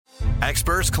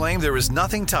Experts claim there is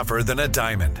nothing tougher than a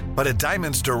diamond. But at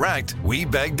Diamonds Direct, we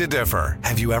beg to differ.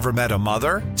 Have you ever met a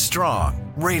mother?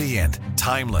 Strong, radiant,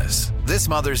 timeless. This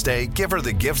Mother's Day, give her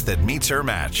the gift that meets her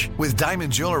match. With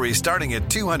diamond jewelry starting at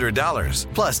 $200.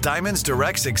 Plus, Diamonds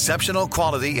Direct's exceptional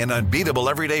quality and unbeatable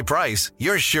everyday price,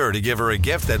 you're sure to give her a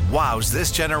gift that wows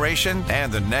this generation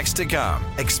and the next to come.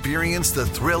 Experience the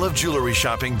thrill of jewelry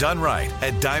shopping done right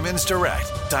at Diamonds Direct.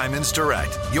 Diamonds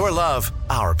Direct. Your love,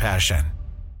 our passion.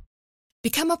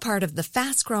 Become a part of the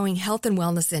fast-growing health and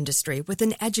wellness industry with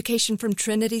an education from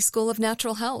Trinity School of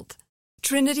Natural Health.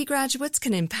 Trinity graduates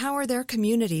can empower their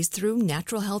communities through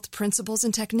natural health principles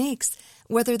and techniques,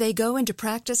 whether they go into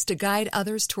practice to guide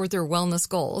others toward their wellness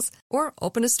goals or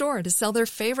open a store to sell their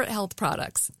favorite health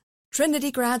products. Trinity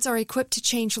grads are equipped to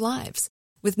change lives.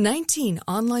 With 19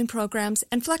 online programs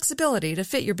and flexibility to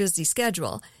fit your busy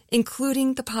schedule,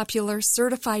 including the popular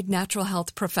Certified Natural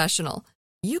Health Professional,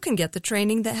 you can get the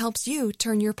training that helps you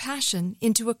turn your passion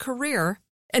into a career.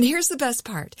 And here's the best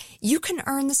part. You can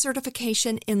earn the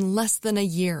certification in less than a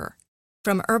year.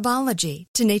 From herbology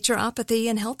to naturopathy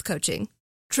and health coaching,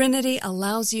 Trinity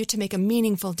allows you to make a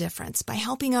meaningful difference by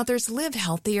helping others live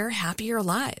healthier, happier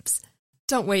lives.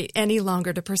 Don't wait any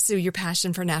longer to pursue your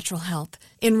passion for natural health.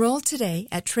 Enroll today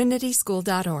at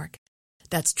trinityschool.org.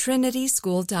 That's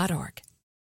trinityschool.org.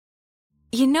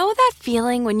 You know that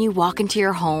feeling when you walk into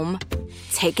your home,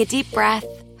 take a deep breath,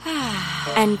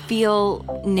 and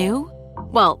feel new?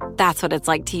 Well, that's what it's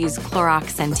like to use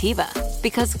Clorox Scentiva.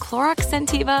 Because Clorox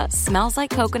Scentiva smells like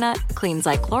coconut, cleans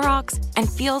like Clorox,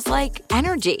 and feels like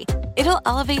energy. It'll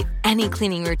elevate any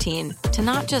cleaning routine to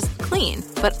not just clean,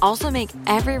 but also make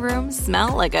every room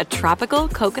smell like a tropical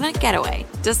coconut getaway.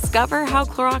 Discover how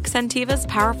Clorox Scentiva's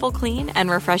powerful clean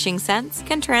and refreshing scents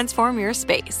can transform your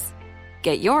space.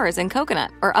 Get yours in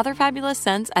coconut or other fabulous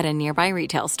scents at a nearby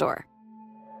retail store.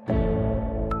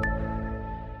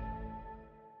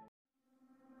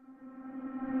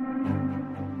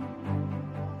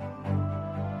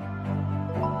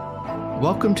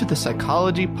 Welcome to the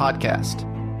Psychology Podcast,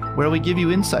 where we give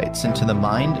you insights into the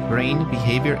mind, brain,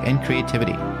 behavior, and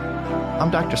creativity.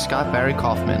 I'm Dr. Scott Barry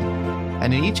Kaufman,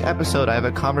 and in each episode I have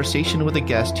a conversation with a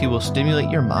guest who will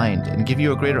stimulate your mind and give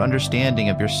you a greater understanding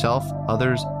of yourself,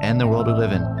 others, and the world we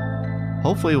live in.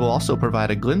 Hopefully we'll also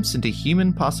provide a glimpse into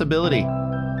human possibility.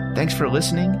 Thanks for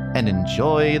listening and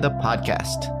enjoy the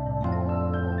podcast.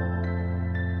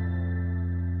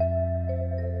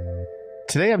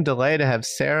 Today, I'm delighted to have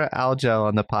Sara Algoe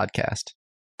on the podcast.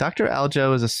 Dr.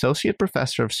 Algoe is Associate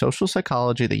Professor of Social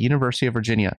Psychology at the University of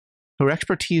Virginia. Her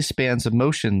expertise spans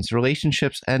emotions,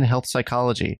 relationships, and health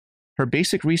psychology. Her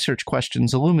basic research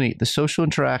questions illuminate the social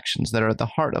interactions that are at the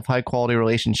heart of high-quality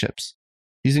relationships.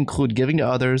 These include giving to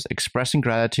others, expressing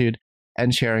gratitude,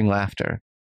 and sharing laughter.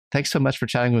 Thanks so much for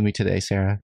chatting with me today,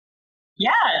 Sara.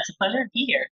 Yeah, it's a pleasure to be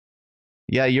here.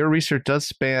 Yeah, your research does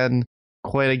span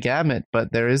quite a gamut,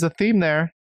 but there is a theme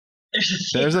there.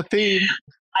 There's a theme.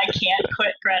 I can't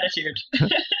quit gratitude.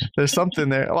 There's something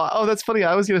there. Well, oh, that's funny.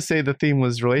 I was going to say the theme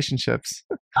was relationships.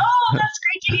 Oh, that's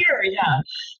great to hear. Yeah,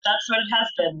 that's what it has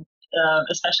been,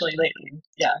 especially lately.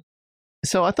 Yeah.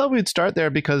 So I thought we'd start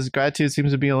there because gratitude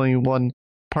seems to be only one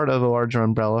part of a larger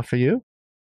umbrella for you.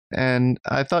 And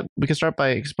I thought we could start by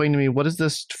explaining to me, what is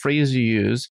this phrase you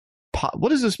use? What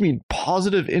does this mean?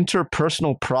 Positive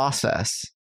interpersonal process.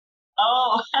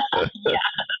 Oh, yeah,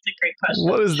 that's a great question.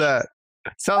 What is that?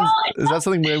 Is that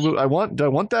something I want? Do I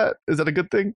want that? Is that a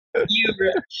good thing?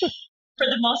 For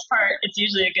the most part, it's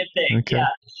usually a good thing. Okay.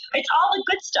 Yeah. It's all the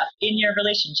good stuff in your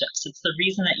relationships. It's the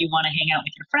reason that you want to hang out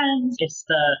with your friends. It's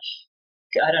the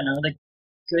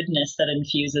goodness that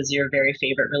infuses your very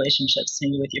favorite relationships,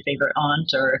 maybe with your favorite aunt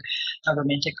or a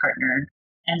romantic partner.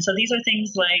 And so these are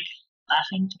things like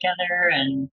laughing together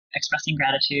and expressing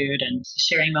gratitude and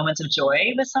sharing moments of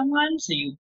joy with someone. So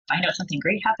you find out something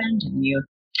great happened and you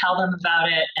tell them about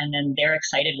it, and then they're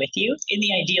excited with you. In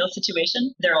the ideal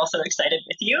situation, they're also excited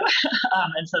with you.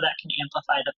 And so that can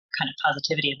amplify the kind of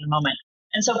positivity of the moment.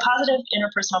 And so positive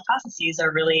interpersonal processes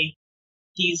are really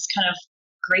these kind of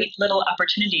great little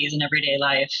opportunities in everyday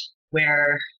life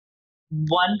where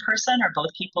one person or both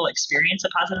people experience a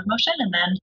positive emotion, and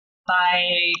then by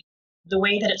the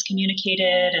way that it's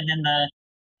communicated and then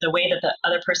the way that the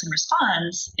other person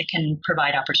responds, it can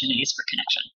provide opportunities for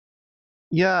connection.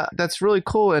 Yeah, that's really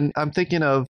cool. And I'm thinking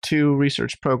of two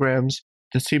research programs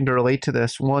that seem to relate to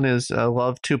this. One is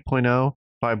Love 2.0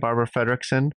 by Barbara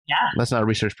Fredrickson. Yeah. That's not a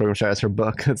research program, sorry, that's her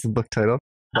book. That's the book title.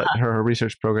 But her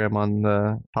research program on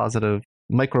the positive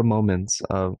micro moments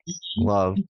of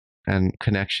love and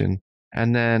connection.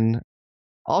 And then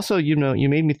also, you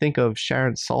made me think of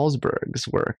Sharon Salzberg's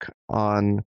work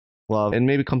on love, and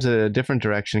maybe comes in a different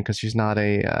direction because she's not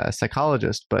a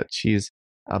psychologist, but she's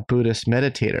a Buddhist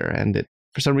meditator. And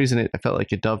for some reason, I felt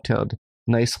like it dovetailed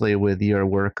nicely with your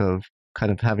work of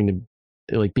kind of having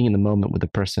to like being in the moment with the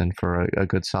person for a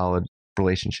good, solid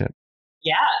relationship.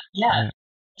 Yeah.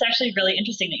 It's actually really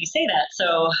interesting that you say that.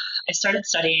 So I started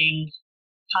studying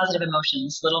positive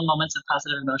emotions, little moments of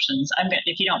positive emotions.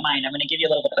 If you don't mind, I'm going to give you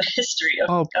a little bit of a history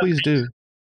of please do.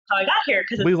 How I got here,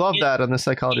 because we love that on the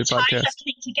Psychology Podcast. Ties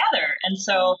everything together. And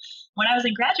so when I was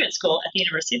in graduate school at the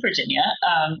University of Virginia,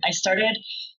 I started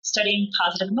studying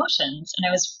positive emotions, and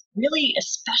I was really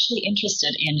especially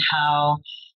interested in how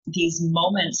these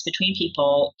moments between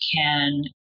people can,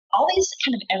 all these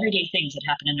kind of everyday things that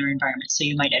happen in our environment. So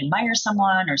you might admire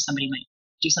someone, or somebody might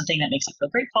do something that makes you feel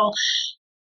grateful.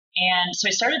 And so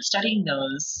I started studying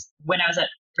those when I was at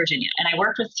Virginia, and I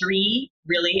worked with 3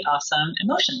 really awesome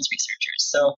emotions researchers.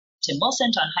 So Tim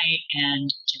Wilson, Don Haidt,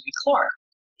 and Jerry Clore.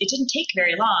 It didn't take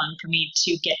very long for me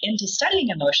to get into studying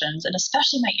emotions, and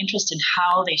especially my interest in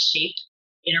how they shape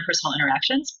interpersonal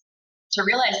interactions, to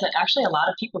realize that actually a lot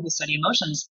of people who study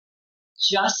emotions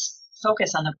just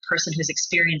focus on the person who's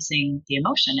experiencing the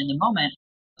emotion in the moment.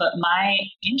 But my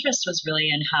interest was really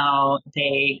in how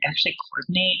they actually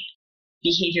coordinate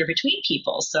behavior between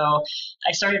people. So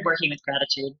I started working with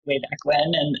gratitude way back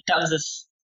when, and that was this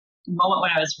moment when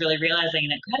I was really realizing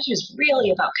that gratitude is really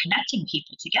about connecting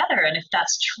people together. And if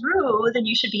that's true, then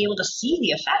you should be able to see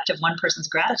the effect of one person's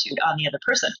gratitude on the other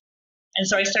person. And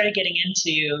so I started getting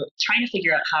into trying to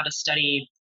figure out how to study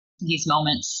these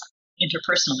moments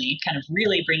interpersonally, kind of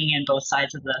really bringing in both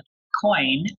sides of the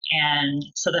coin. And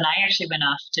so then I actually went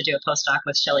off to do a postdoc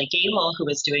with Shelley Gable, who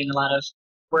was doing a lot of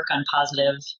work on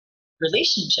positive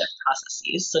relationship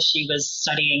processes. So she was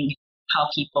studying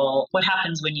what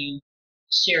happens when you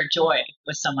share joy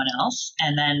with someone else.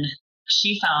 And then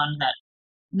she found that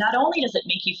not only does it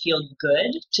make you feel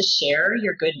good to share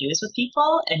your good news with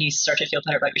people and you start to feel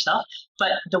better about yourself,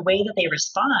 but the way that they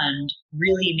respond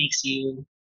really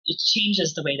it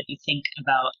changes the way that you think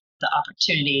about the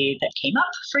opportunity that came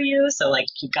up for you. So like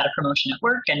you've got a promotion at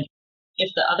work, and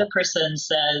if the other person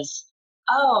says,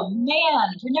 "Oh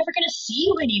man, we're never going to see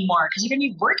you anymore because you're going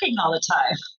to be working all the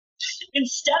time,"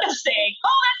 instead of saying,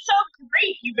 "Oh, that's so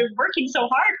great, you've been working so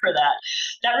hard for that,"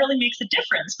 that really makes a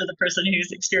difference for the person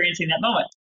who's experiencing that moment.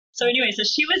 So anyway, so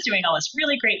she was doing all this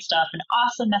really great stuff and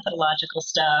awesome methodological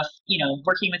stuff,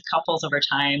 working with couples over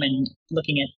time and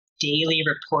looking at daily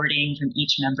reporting from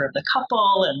each member of the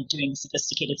couple and doing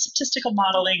sophisticated statistical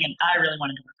modeling. And I really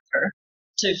wanted to work with her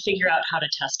to figure out how to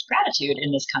test gratitude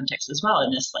in this context as well,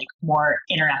 in this like more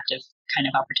interactive kind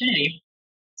of opportunity.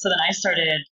 So then I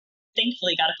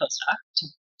thankfully got a postdoc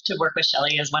to work with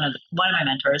Shelley as one of my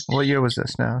mentors. What year was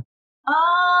this now?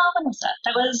 When was that?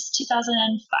 That was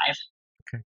 2005.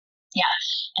 Okay. Yeah.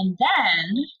 And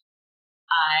then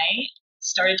I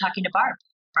started talking to Barb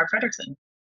Fredrickson.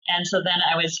 And so then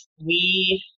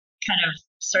we kind of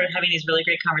started having these really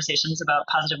great conversations about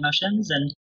positive emotions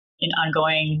and in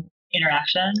ongoing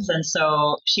interactions. And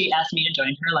so she asked me to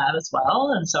join her lab as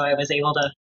well. And so I was able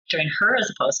to join her as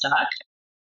a postdoc.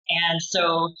 And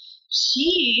so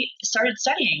she started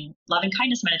studying love and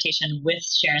kindness meditation with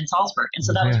Sharon Salzberg. And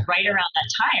so that was right around that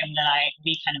time that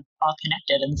we kind of all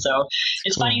connected. And so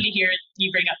it's funny to hear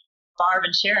you bring up Barb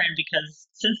and Sharon, because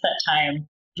since that time,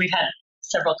 we've had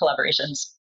several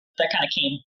collaborations that kind of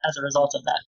came as a result of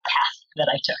that path that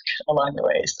I took along the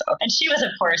way. So, and she was,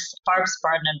 of course, Barb's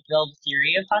Barden and Build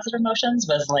theory of positive emotions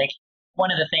was like one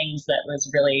of the things that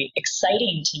was really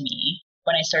exciting to me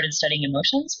when I started studying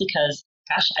emotions, because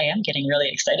gosh, I am getting really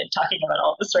excited talking about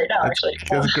all this right now, actually.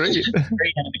 That's great.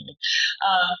 Very animated.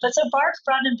 But so Barb's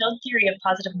Broaden and Build theory of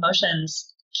positive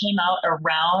emotions came out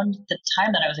around the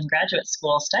time that I was in graduate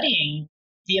school studying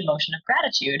the emotion of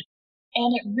gratitude.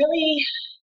 And it really,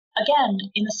 again,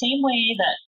 in the same way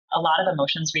that a lot of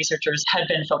emotions researchers had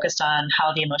been focused on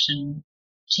how the emotion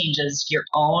changes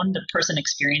the person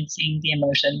experiencing the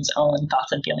emotion's own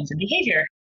thoughts and feelings and behavior,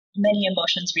 many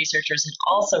emotions researchers had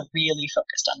also really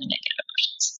focused on the negative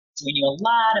emotions. So we knew a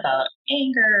lot about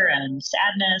anger and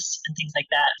sadness and things like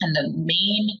that. And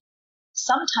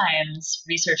sometimes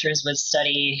researchers would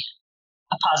study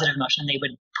a positive emotion. They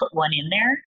would put one in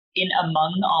there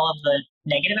among all of the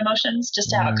negative emotions just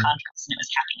to have a contrast, and it was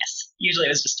happiness. Usually it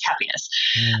was just happiness.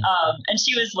 And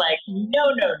she was like,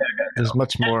 no. There's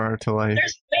much more to life.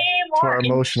 There's way more to our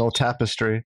emotional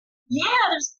tapestry. Yeah,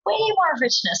 there's way more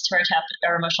richness to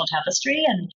our emotional tapestry.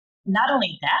 And not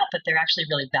only that, but they're actually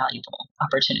really valuable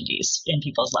opportunities in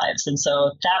people's lives. And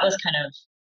so that was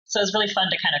so it was really fun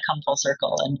to kind of come full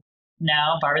circle. And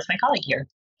now Barb is my colleague here,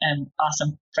 an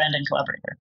awesome friend and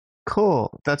collaborator.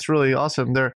 Cool. That's really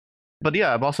awesome. But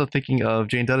yeah, I'm also thinking of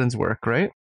Jane Dunnan's work,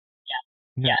 right?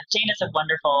 Yeah. Jane is a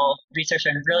wonderful researcher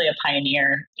and really a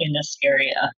pioneer in this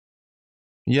area.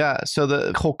 Yeah. So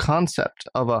the whole concept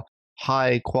of a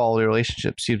high quality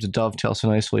relationship seems to dovetail so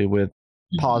nicely with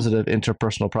positive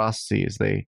interpersonal processes.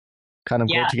 They kind of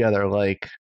go together like, I'm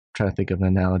trying to think of an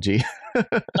analogy.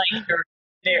 Like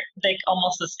they're like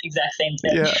almost the exact same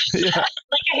thing. Yeah.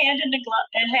 Like a hand in a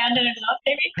glove,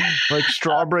 maybe. Like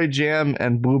strawberry jam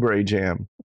and blueberry jam.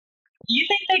 You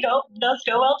think those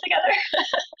go well together?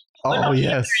 Oh,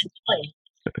 yes.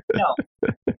 No.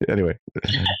 Anyway.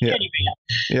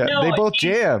 Yeah. No, they both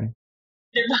jam.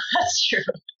 That's true.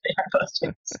 They are both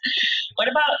jams. What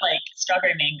about like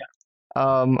strawberry mango?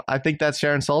 I think that's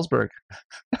Sharon Salzberg,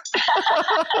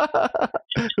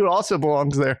 who also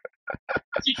belongs there.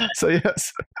 So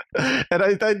yes, and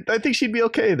I think she'd be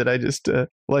okay that I just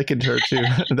likened her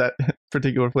to that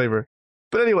particular flavor.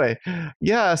 But anyway,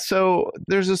 yeah, so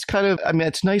there's this kind of, I mean,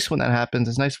 it's nice when that happens.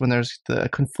 It's nice when there's the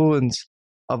confluence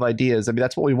of ideas. I mean,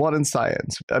 that's what we want in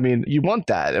science. I mean, you want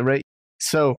that, right?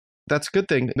 So that's a good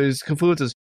thing. There's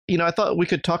confluences. I thought we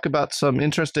could talk about some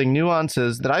interesting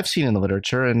nuances that I've seen in the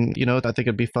literature. And, I think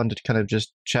it'd be fun to kind of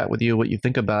just chat with you what you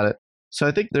think about it. So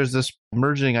I think there's this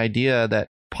emerging idea that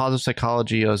positive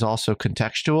psychology is also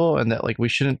contextual and that like we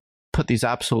shouldn't put these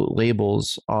absolute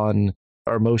labels on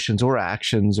our emotions or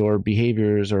actions or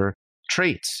behaviors or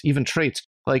traits, even traits.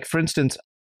 Like, for instance,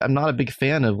 I'm not a big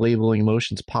fan of labeling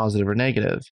emotions positive or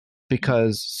negative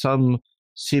because some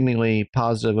seemingly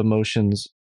positive emotions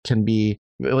can be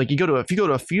like if you go to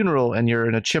a funeral and you're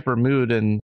in a chipper mood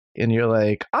and you're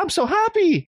like, I'm so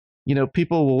happy,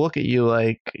 people will look at you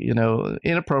like,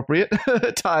 inappropriate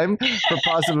time for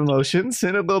positive emotions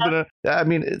and a little bit of,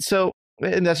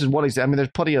 and that's just one example. I mean, there's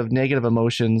plenty of negative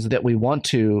emotions that we want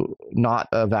to not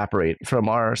evaporate from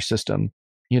our system,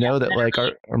 that like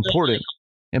are important.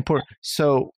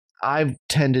 So I've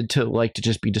tended to like to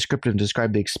just be descriptive and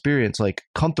describe the experience, like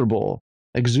comfortable,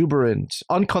 exuberant,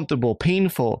 uncomfortable,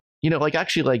 painful, like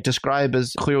actually like describe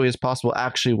as clearly as possible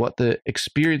actually what the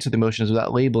experience of the emotion is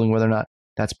without labeling whether or not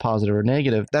that's positive or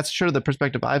negative. That's sure the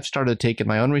perspective I've started to take in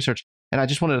my own research. And I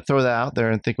just wanted to throw that out there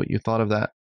and think what you thought of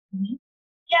that. Mm-hmm.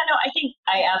 Yeah, no, I think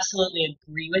I absolutely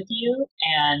agree with you.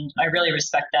 And I really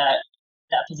respect that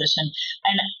position.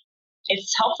 And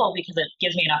it's helpful because it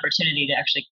gives me an opportunity to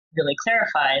actually really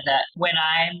clarify that when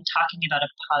I'm talking about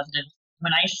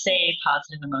when I say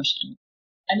positive emotion,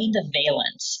 I mean the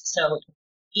valence. So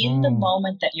in the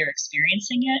moment that you're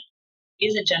experiencing it,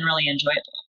 is it generally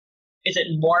enjoyable? Is it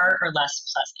more or less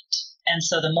pleasant? And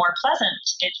so the more pleasant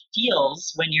it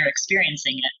feels when you're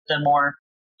experiencing it, the more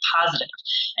positive.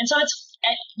 And so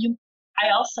I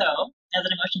also, as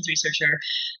an emotions researcher,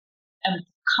 am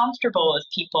comfortable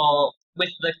with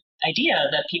the idea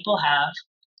that people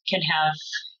can have,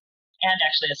 and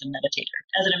actually as a meditator,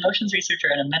 as an emotions researcher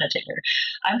and a meditator,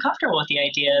 I'm comfortable with the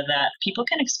idea that people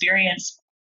can experience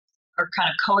or kind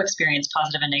of co-experience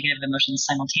positive and negative emotions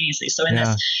simultaneously.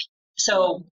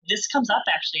 So this comes up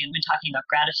actually when talking about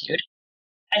gratitude.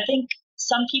 I think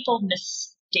some people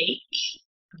mistake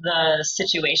the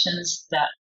situations that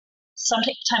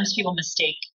sometimes people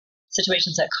mistake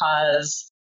situations that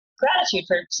cause gratitude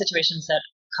for situations that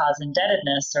cause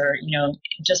indebtedness, or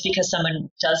just because someone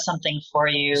does something for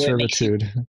you, servitude. It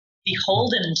makes you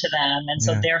beholden to them, and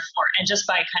so therefore, and just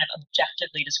by kind of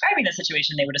objectively describing the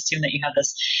situation, they would assume that you have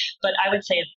this. But I would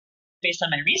say, based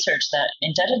on my research, that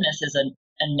indebtedness is a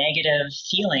negative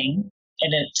feeling,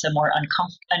 and it's a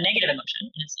negative emotion,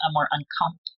 and it's a more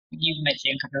you might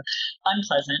say uncomfortable,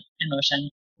 unpleasant emotion.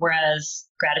 Whereas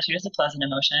gratitude is a pleasant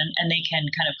emotion, and they can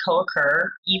kind of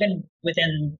co-occur even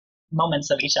within moments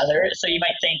of each other. So you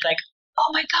might think like, oh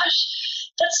my gosh,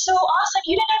 that's so awesome.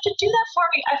 You didn't have to do that for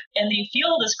me. And you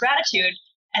feel this gratitude,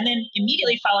 and then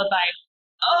immediately followed by,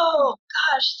 oh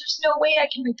gosh, there's no way I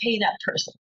can repay that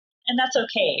person. And that's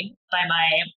okay.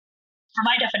 For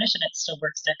my definition, it still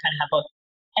works to kind of have both.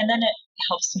 And then it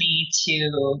helps me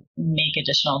to make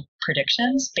additional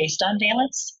predictions based on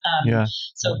valence.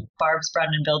 So Barb Fredrickson's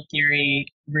broaden and build theory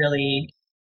really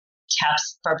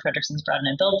taps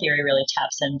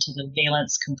into the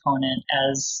valence component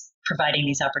as providing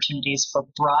these opportunities for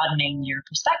broadening your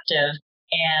perspective.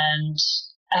 And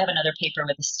I have another paper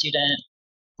with a student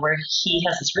where he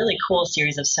has this really cool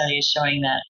series of studies showing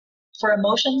that for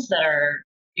emotions that are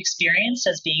experienced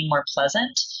as being more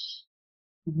pleasant,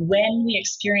 when we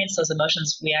experience those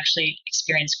emotions, we actually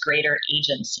experience greater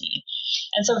agency.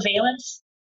 And so valence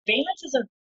is a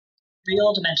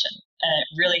real dimension, and it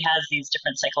really has these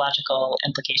different psychological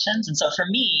implications. And so for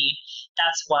me,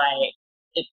 that's why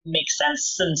it makes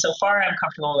sense. And so far, I'm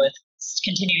comfortable with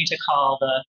continuing to call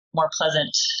the more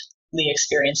pleasant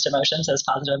experienced emotions as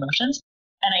positive emotions.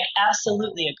 And I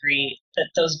absolutely agree that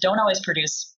those don't always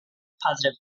produce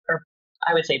positive, or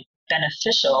I would say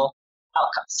beneficial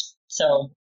outcomes.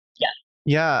 So, yeah.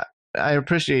 Yeah, I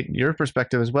appreciate your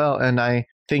perspective as well. And I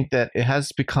think that it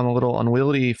has become a little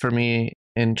unwieldy for me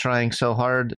in trying so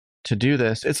hard to do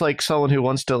this. It's like someone who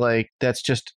wants to that's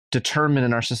just determined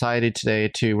in our society today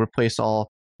to replace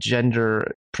all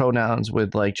gender pronouns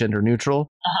with gender neutral.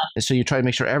 And so you try to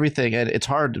make sure everything, and it's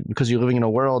hard because you're living in a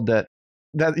world that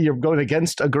you're going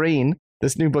against a grain.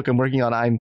 This new book I'm working on,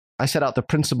 I set out the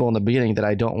principle in the beginning that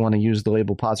I don't want to use the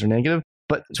label positive or negative.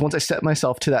 But once I set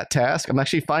myself to that task, I'm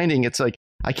actually finding it's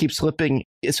I keep slipping.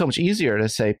 It's so much easier to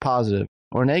say positive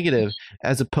or negative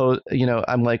as opposed,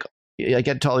 I'm I get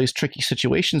into all these tricky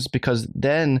situations because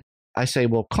then I say,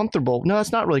 well, comfortable. No,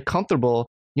 it's not really comfortable.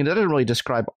 That doesn't really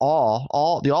describe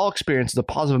all experience is a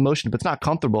positive emotion, but it's not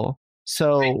comfortable.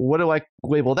 So what do I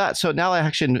label that? So now I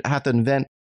actually have to invent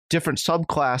different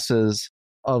subclasses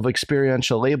of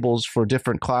experiential labels for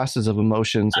different classes of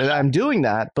emotions. And I'm doing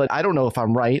that, but I don't know if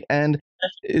I'm right. And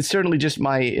it's certainly just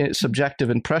my subjective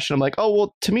impression. I'm like, oh,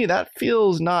 well, to me, that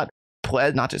feels not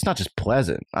pleasant. It's not just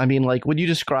pleasant. I mean, would you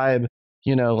describe,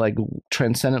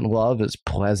 transcendent love as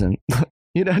pleasant?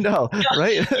 No,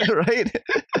 right? Right?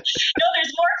 No,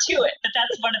 there's more to it, but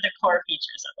that's one of the core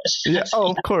features of it. Yeah.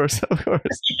 Oh, of course.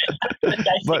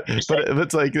 But it's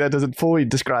that doesn't fully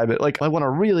describe it. I want to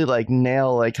really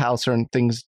nail how certain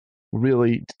things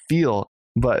really feel,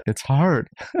 but it's hard.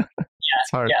 It's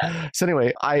hard. Yeah. So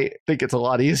anyway, I think it's a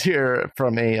lot easier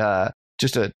from a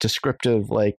just a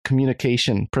descriptive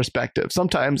communication perspective.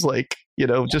 Sometimes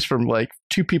just from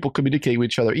two people communicate with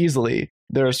each other easily,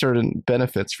 there are certain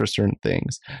benefits for certain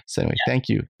things. So anyway, Thank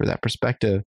you for that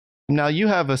perspective. Now you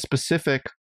have a specific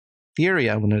theory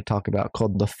I wanted to talk about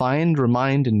called the find,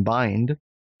 remind, and bind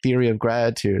theory of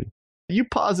gratitude. You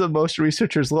positive emotion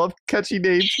researchers love catchy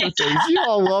names for things. You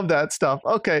all love that stuff.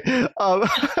 Okay. It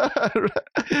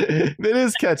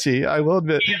is catchy, I will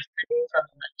admit.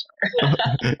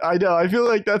 I know. I feel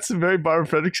like that's a very Barbara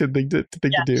Fredrickson thing to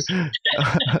do.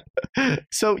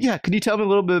 So could you tell me a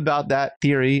little bit about that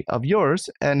theory of yours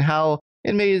and how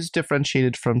it may is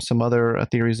differentiated from some other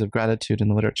theories of gratitude in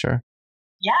the literature?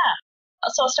 Yeah.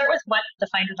 So I'll start with what the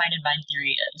find, remind, and bind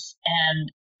theory is.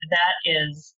 And that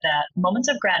is that moments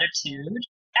of gratitude.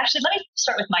 Actually, let me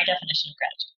start with my definition of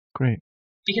gratitude. Great.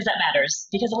 Because that matters.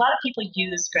 Because a lot of people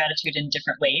use gratitude in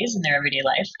different ways in their everyday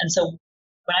life. And so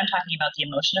when I'm talking about the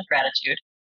emotion of gratitude,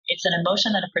 it's an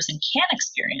emotion that a person can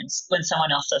experience when someone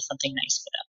else does something nice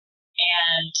for them.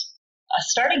 And a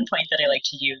starting point that I like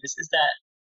to use is that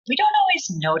we don't always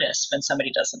notice when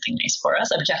somebody does something nice for us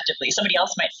objectively. Somebody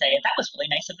else might say, that was really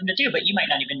nice of them to do, but you might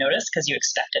not even notice because you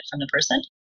expect it from the person.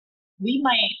 We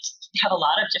might have a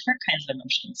lot of different kinds of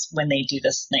emotions when they do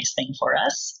this nice thing for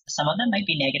us. Some of them might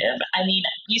be negative. I mean,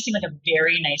 you seem like a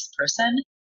very nice person,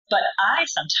 but I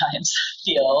sometimes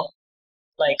feel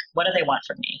what do they want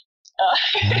from me?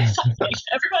 Every once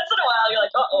in a while, you're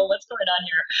like, uh-oh, what's going on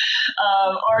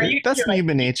here? That's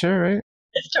human nature, right?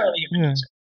 It's totally human nature.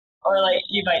 Or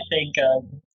you might think,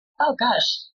 oh gosh,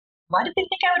 why did they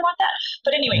think I would want that?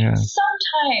 But anyway,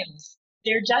 sometimes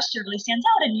their gesture really stands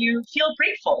out and you feel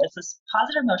grateful. It's this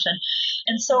positive emotion.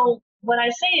 And so what I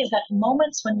say is that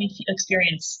moments when we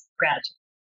experience gratitude,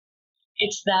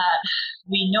 it's that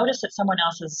we notice that someone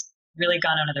else has really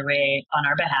gone out of their way on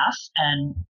our behalf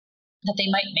and that they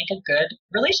might make a good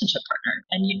relationship partner.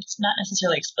 And it's not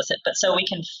necessarily explicit, but so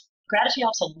gratitude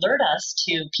helps alert us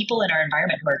to people in our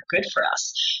environment who are good for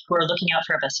us, who are looking out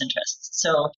for our best interests.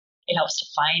 So it helps to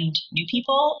find new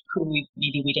people who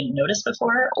maybe we didn't notice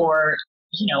before, or,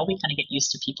 we kind of get used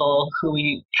to people who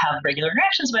we have regular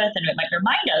interactions with, and it might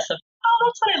remind us of, oh,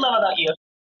 that's what I love about you.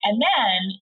 And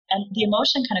the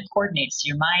emotion kind of coordinates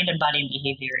your mind and body and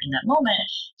behavior in that moment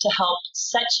to help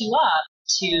set you up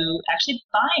to actually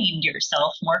bind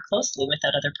yourself more closely with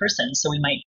that other person. So we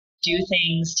might do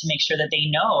things to make sure that they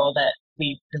know that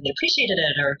we really appreciated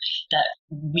it or that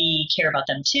we care about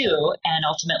them too. And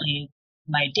ultimately,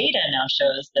 my data now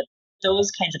shows that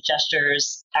those kinds of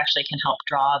gestures actually can help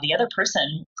draw the other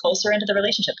person closer into the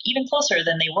relationship, even closer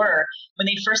than they were when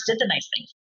they first did the nice thing.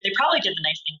 They probably did the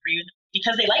nice thing for you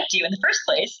because they liked you in the first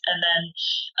place. And then,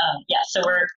 so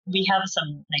we have some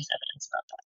nice evidence about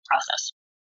that process.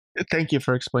 Thank you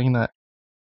for explaining that.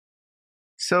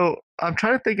 So I'm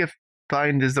trying to think if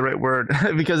bind is the right word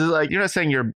because it's you're not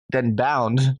saying you're then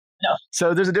bound. No.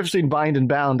 So there's a difference between bind and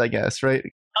bound, I guess, right?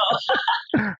 Oh.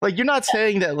 You're not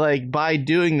saying that by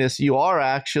doing this, you are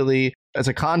actually as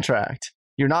a contract.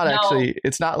 You're not actually,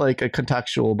 it's not like a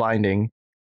contextual binding.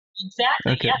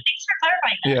 Exactly. Okay. Yeah, thanks for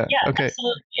clarifying that. Yeah, okay.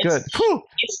 absolutely. Good.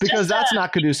 Because that's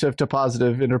not conducive to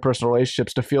positive interpersonal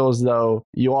relationships, to feel as though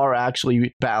you are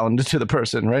actually bound to the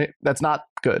person, right? That's not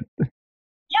good.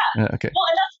 Yeah. Okay. Well,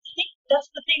 and that's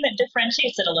the thing that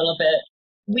differentiates it a little bit.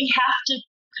 We have to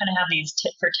kind of have these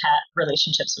tit for tat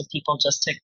relationships with people just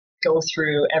to go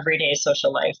through everyday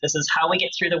social life. This is how we get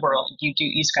through the world.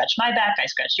 You scratch my back, I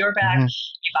scratch your back. Mm-hmm.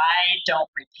 If I don't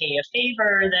repay a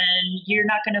favor, then you're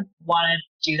not going to want to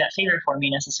do that favor for me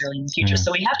necessarily in the future. Yeah.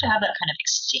 So we have to have that kind of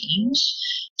exchange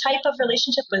type of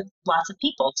relationship with lots of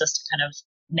people just to kind of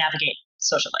navigate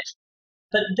social life.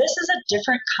 But this is a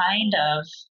different kind of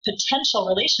potential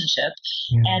relationship.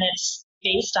 Yeah. And it's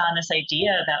based on this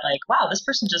idea that like, wow, this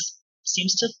person just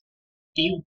seems to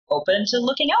be open to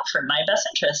looking out for my best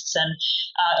interests. And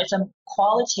it's a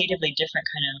qualitatively different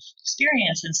kind of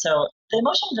experience. And so the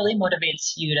emotion really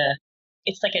motivates you to,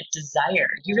 it's like a desire.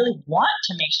 You really want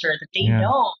to make sure that they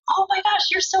know, oh my gosh,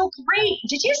 you're so great.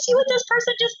 Did you see what this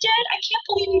person just did? I can't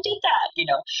believe you did that. You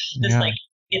know, this like,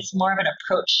 it's more of an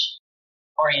approach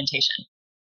orientation.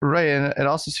 Right. And it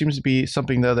also seems to be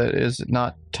something, though, that is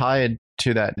not tied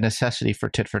to that necessity for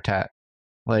tit for tat.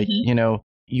 Like, you know,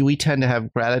 we tend to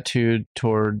have gratitude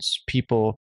towards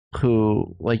people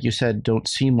who, like you said, don't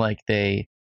seem like they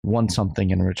want something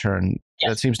in return.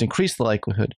 That seems to increase the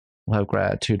likelihood we'll have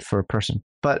gratitude for a person.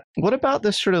 But what about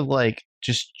this sort of like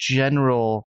just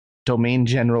general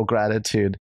general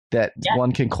gratitude that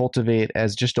one can cultivate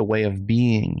as just a way of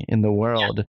being in the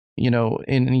world? You know,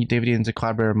 David Eden's a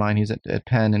collaborator of mine. He's at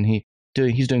Penn, and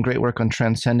he's doing great work on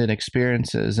transcendent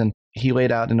experiences. And he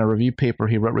laid out in a review paper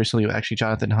he wrote recently, actually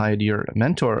Jonathan Haidt, your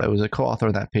mentor, I was a co-author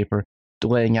of that paper,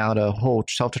 laying out a whole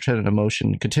self-transcendent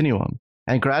emotion continuum.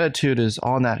 And gratitude is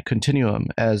on that continuum,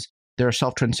 as there are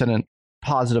self-transcendent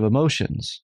positive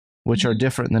emotions, which are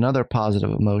different than other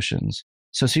positive emotions.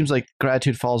 So it seems like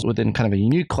gratitude falls within kind of a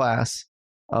unique class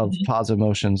of positive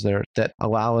emotions there that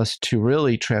allow us to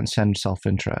really transcend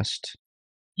self-interest.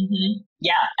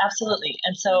 Yeah, absolutely.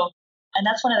 And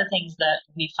that's one of the things that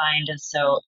we find is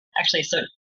so I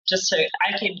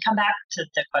can come back to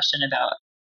the question about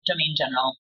domain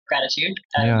general gratitude.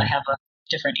 I have a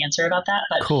different answer about that.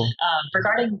 But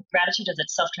regarding gratitude as a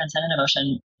self-transcendent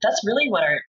emotion, that's really what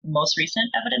our most recent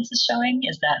evidence is showing,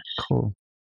 is that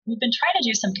we've been trying to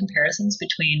do some comparisons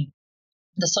between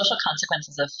the social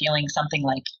consequences of feeling something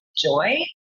like joy,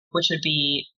 which would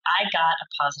be, I got a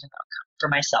positive outcome for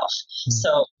myself.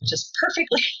 So just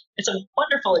perfectly, it's a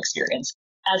wonderful experience,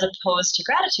 as opposed to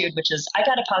gratitude, which is, I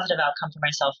got a positive outcome for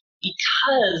myself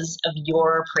because of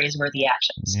your praiseworthy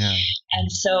actions. And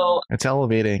so it's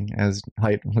elevating, as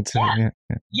Haidt would say.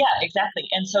 Yeah, exactly.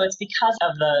 And so it's because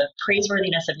of the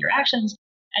praiseworthiness of your actions.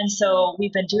 And so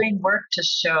we've been doing work to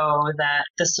show that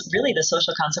the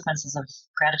social consequences of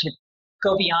gratitude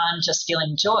go beyond just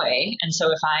feeling joy. And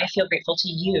so if I feel grateful to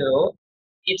you,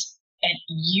 and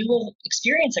you will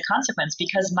experience a consequence,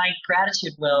 because my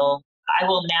gratitude I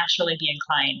will naturally be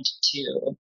inclined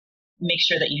to make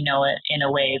sure that you know it in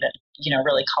a way that, you know,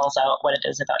 really calls out what it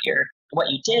is about what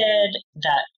you did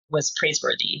that was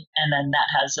praiseworthy. And then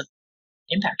that has an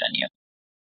impact on you.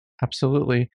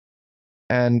 Absolutely.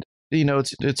 And you know,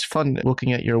 it's fun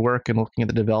looking at your work and looking at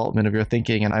the development of your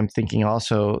thinking. And I'm thinking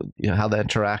also, you know, how that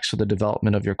interacts with the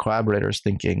development of your collaborators'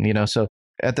 thinking. You know, so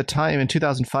at the time in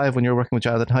 2005, when you were working with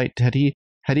Jonathan Haidt,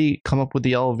 had he come up with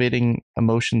the elevating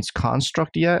emotions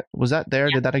construct yet? Was that there?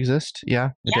 Did that exist? Yeah.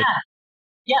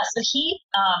 Yeah. So he,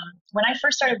 when I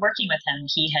first started working with him,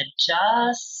 he had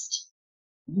just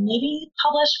he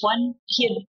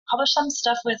had published some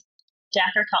stuff with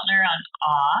Dacher Keltner on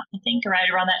awe, I think, right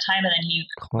around that time. And then he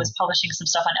was publishing some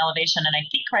stuff on elevation. And I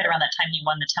think right around that time, he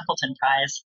won the Templeton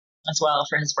Prize as well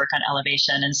for his work on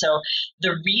elevation. And so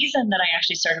the reason that I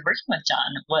actually started working with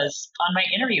John was on my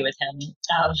interview with him,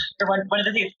 or one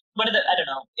of the, I don't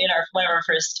know, in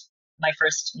my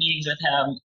first meetings with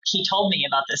him, he told me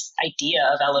about this idea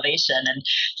of elevation, and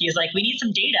he was like, we need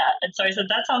some data. And so I said,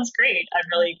 that sounds great. I'm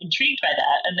really intrigued by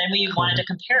that. And then we wanted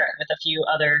to compare it with a few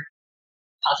other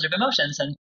positive emotions.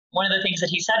 And one of the things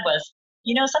that he said was,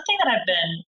 you know, something that I've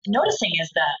been noticing is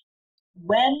that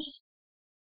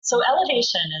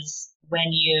elevation is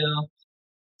when you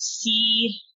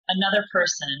see another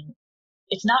person,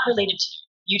 it's not related to you.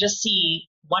 You just see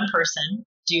one person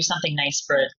do something nice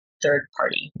for a third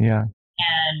party. Yeah.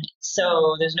 And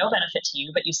so there's no benefit to you,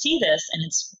 but you see this, and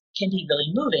it can be really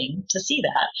moving to see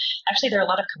that. Actually, there are a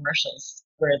lot of commercials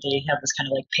where they have this kind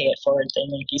of like pay it forward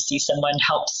thing. Like you see someone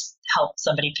help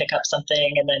somebody pick up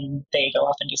something, and then they go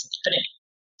off and do something. But anyway,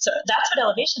 so that's what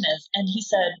elevation is. And he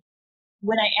said,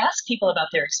 when I ask people about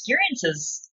their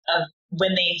experiences of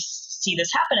when they see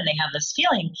this happen and they have this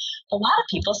feeling, a lot of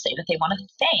people say that they want to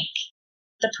thank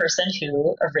the person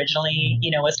who originally,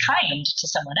 was kind to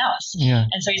someone else. Yeah.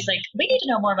 And so he's like, we need to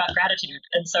know more about gratitude.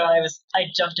 And so I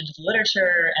jumped into the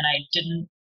literature, and I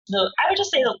would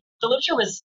just say the literature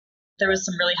there was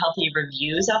some really healthy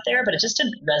reviews out there, but it just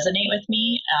didn't resonate with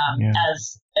me,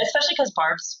 especially because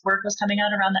Barb's work was coming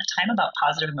out around that time about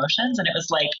positive emotions. And it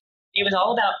was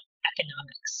all about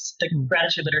economics. The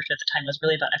gratitude literature at the time was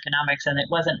really about economics, and it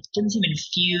didn't seem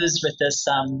infused with this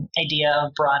idea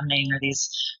of broadening or these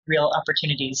real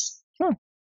opportunities.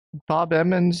 Bob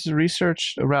Emmons'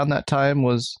 research around that time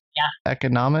was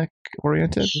economic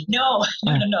oriented? No.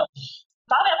 Bob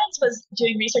Emmons was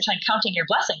doing research on counting your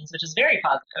blessings, which is very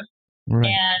positive. Right.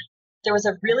 And there was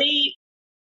a really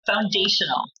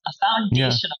foundational view.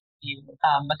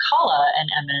 McCullough and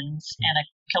Emmons and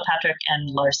Kilpatrick and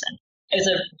Larson. It was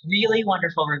a really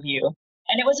wonderful review.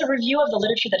 And it was a review of the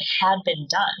literature that had been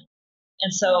done.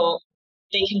 And so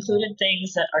they concluded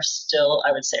things that are still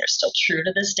true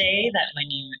to this day, that when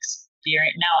you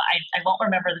experience, now I won't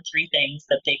remember the three things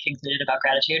that they concluded about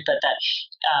gratitude, but that,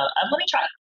 let me try.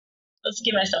 Let's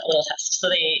give myself a little test. So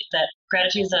that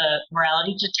gratitude is a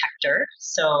morality detector.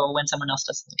 So when someone else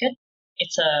does something good,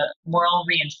 it's a moral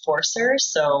reinforcer.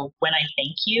 So when I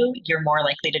thank you, you're more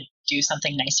likely to do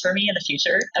something nice for me in the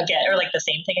future again, or the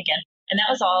same thing again. And that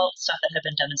was all stuff that had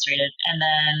been demonstrated. And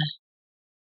then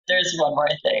there's one more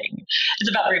thing. It's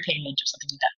about repayment or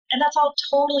something like that. And that's all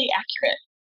totally accurate.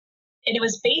 And it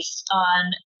was based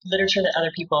on literature that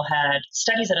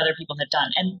studies that other people had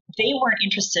done. And they weren't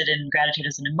interested in gratitude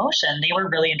as an emotion. They were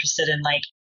really interested in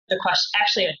the question,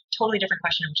 actually a totally different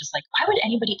question, which is why would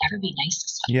anybody ever be nice to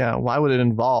someone? Yeah. Why would it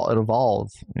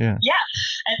evolve? Yeah. Yeah.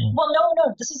 And well,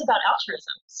 no, this is about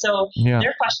altruism. So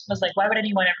their question was why would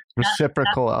anyone ever?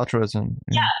 Reciprocal altruism.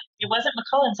 Yeah. It wasn't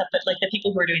McCullough and stuff, but the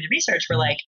people who were doing the research were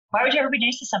why would you ever be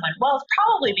nice to someone? Well, it's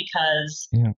probably because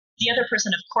the other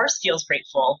person, of course, feels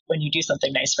grateful when you do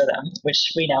something nice for them, which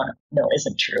we now know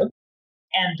isn't true.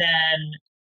 And then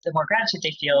the more gratitude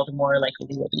they feel, the more likely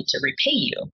they will be to repay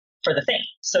you for the thing.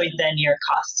 So then your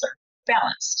costs are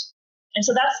balanced. And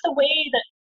so that's the way that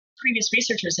previous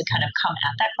researchers had kind of come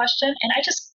at that question. And I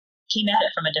just came at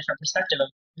it from a different perspective of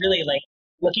really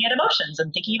looking at emotions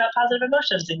and thinking about positive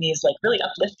emotions in these really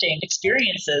uplifting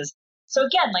experiences. So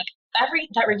again,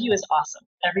 that review is awesome.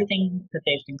 Everything that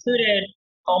they've concluded,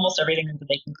 almost everything that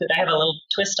they conclude. I have a little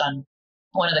twist on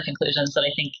one of the conclusions that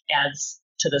I think adds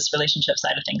to this relationship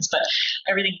side of things. But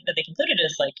everything that they concluded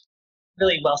is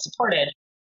really well supported.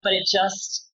 But it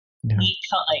just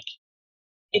felt like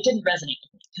it didn't resonate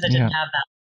with me because I didn't have that.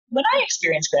 When I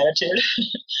experience gratitude,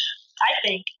 I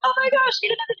think, oh my gosh, you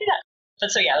didn't have to do that. But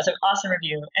so it was an awesome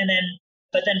review.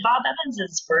 But then Bob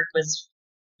Evans's work was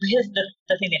the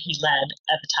thing that he led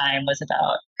at the time was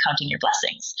about counting your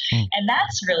blessings. And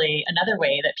that's really another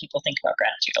way that people think about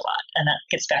gratitude a lot. And that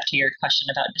gets back to your question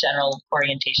about general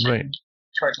orientation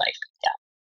toward life.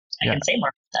 Yeah. I can say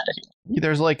more about that if you want.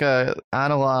 There's a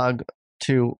analog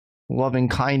to loving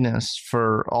kindness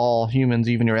for all humans,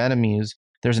 even your enemies.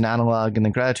 There's an analog in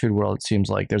the gratitude world. It seems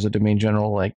like there's a domain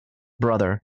general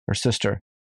brother or sister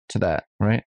to that,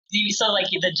 right? So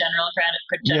the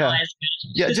generalized.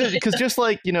 Yeah, just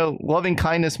loving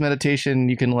kindness meditation,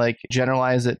 you can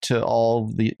generalize it to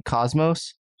all the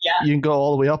cosmos. Yeah. You can go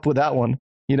all the way up with that one.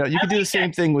 You can do the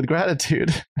same thing with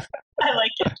gratitude. I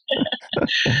like it.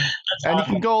 That's and awesome. You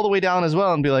can go all the way down as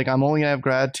well and be I'm only gonna have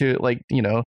gratitude.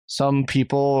 Some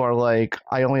people are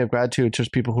I only have gratitude towards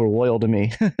people who are loyal to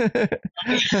me. The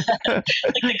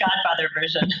Godfather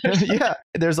version. Yeah,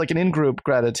 there's an in-group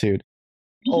gratitude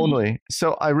only.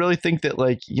 So I really think that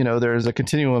there's a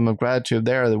continuum of gratitude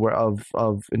there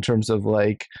in terms of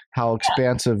how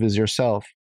expansive is yourself.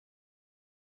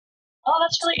 Oh,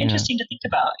 that's really interesting to think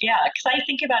about. Yeah, because I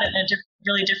think about it in a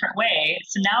really different way.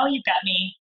 So now you've got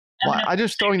me. I'm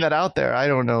just throwing that out there. I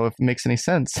don't know if it makes any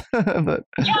sense. But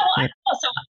yeah, well, so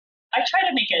I try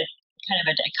to make a kind of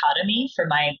a dichotomy for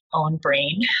my own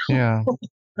brain. Yeah.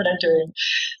 When I'm doing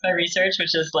my research,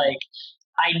 which is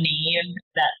I name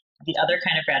that the other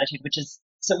kind of gratitude, which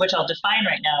I'll define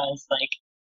right now as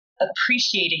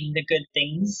appreciating the good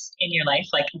things in your life,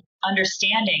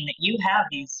 understanding that you have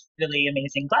these really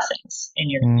amazing blessings in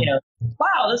your,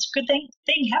 wow, this good thing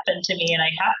happened to me, and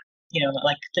I have,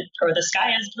 or the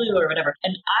sky is blue or whatever.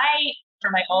 And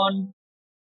for my own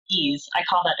ease, I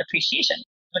call that appreciation,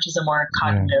 which is a more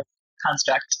cognitive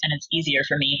construct, and it's easier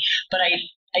for me. But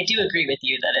I do agree with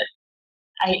you that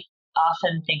I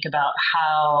often think about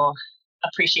how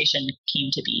appreciation came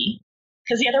to be.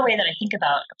 Because the other way that I think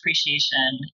about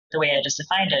appreciation, the way I just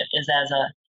defined it, is as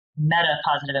a meta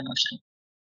positive emotion.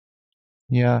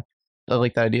 Yeah. I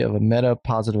like the idea of a meta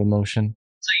positive emotion.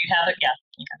 So you have it, yeah.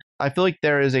 Okay. I feel like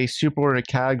there is a superordinate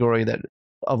category that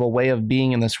of a way of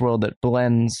being in this world that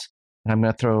blends, and I'm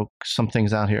going to throw some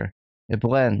things out here. It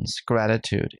blends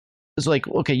gratitude. It's like,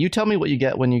 okay, you tell me what you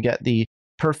get when you get the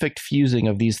perfect fusing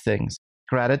of these things.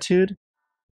 Gratitude,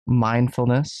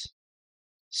 mindfulness,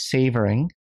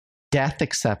 savoring, death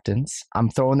acceptance. I'm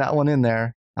throwing that one in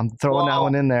there. Whoa. That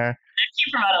one in there. That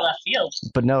came from out of left field.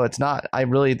 But no, it's not. I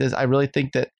really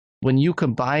think that when you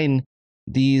combine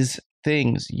these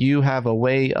things, you have a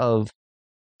way of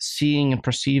seeing and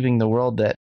perceiving the world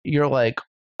that you're like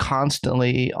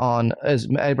constantly on, as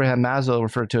Abraham Maslow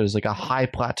referred to it, as like a high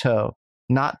plateau,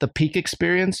 not the peak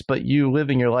experience, but you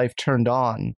living your life turned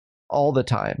on all the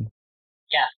time.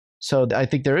 Yeah. So I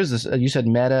think there is this, you said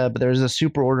meta, but there's a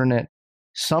superordinate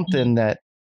something that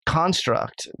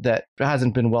construct that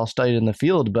hasn't been well studied in the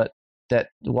field, but that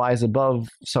lies above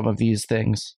some of these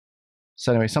things.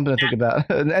 So anyway, something to think about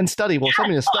and study. Well,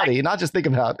 something to study, not just think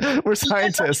about. We're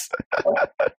scientists.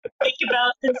 Think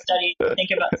about and study.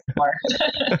 Think about some more.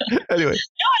 Anyway.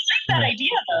 No, I like that idea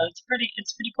though. It's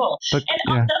pretty cool. But, and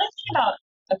the other thing about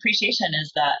appreciation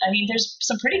is that, I mean, there's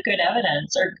some pretty good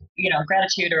evidence, or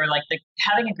gratitude, or like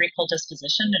having a grateful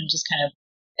disposition, and just kind of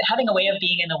having a way of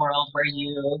being in the world where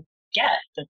you get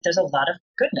that there's a lot of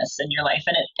goodness in your life,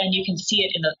 and you can see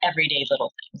it in the everyday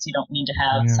little things. You don't need to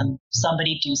have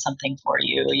somebody do something for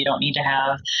you. You don't need to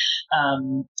have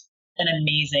an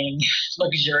amazing,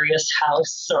 luxurious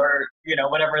house, or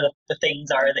whatever the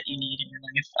things are that you need in your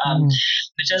life.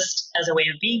 But just as a way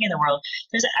of being in the world,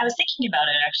 I was thinking about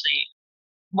it actually,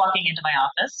 walking into my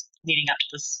office leading up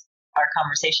to our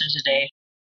conversation today,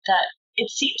 that it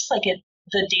seems like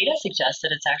the data suggests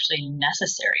that it's actually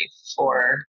necessary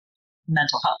for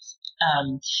mental health.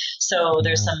 So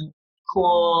there's some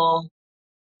cool,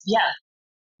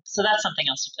 so that's something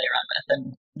else to play around with.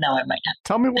 And now I might have.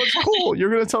 Tell me what's cool. You're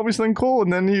going to tell me something cool,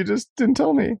 and then you just didn't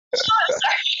tell me.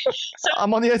 Sorry. So,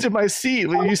 I'm on the edge of my seat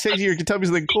when you say you can tell me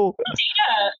something cool.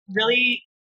 Data really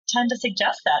tend to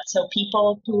suggest that. So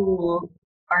people who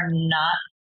are not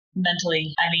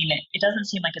mentally, I mean, it doesn't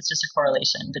seem like it's just a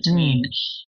correlation between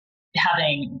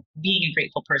being a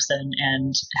grateful person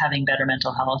and having better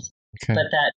mental health. Okay.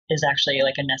 But that is actually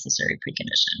like a necessary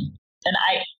precondition. And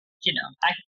I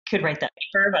could write that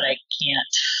paper, but I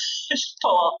can't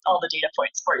pull all the data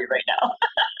points for you right now.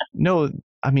 No,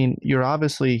 I mean, you're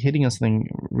obviously hitting on something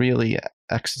really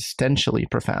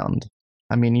existentially profound.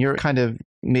 I mean, you're kind of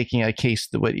making a case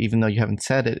that, even though you haven't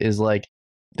said it, is like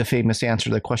the famous answer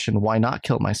to the question, why not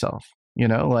kill myself?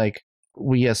 Like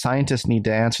we as scientists need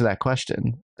to answer that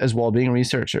question as well-being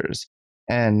researchers.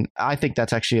 And I think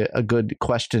that's actually a good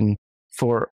question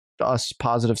for us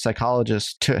positive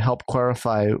psychologists to help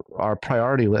clarify our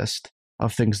priority list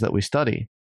of things that we study.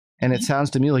 And it sounds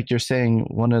to me like you're saying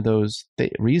one of those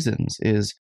reasons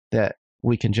is that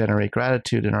we can generate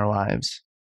gratitude in our lives.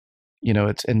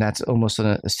 And that's almost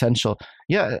an essential.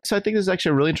 Yeah. So I think this is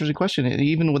actually a really interesting question,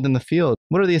 even within the field.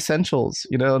 What are the essentials,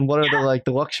 and what are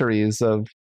the luxuries of,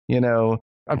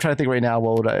 I'm trying to think right now,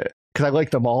 because I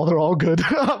like them all. They're all good.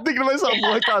 I'm thinking to myself, oh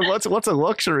my God, what's a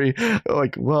luxury?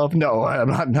 Like, well, no,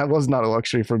 that was not a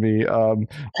luxury for me.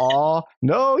 Awe,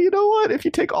 no, you know what? If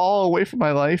you take awe away from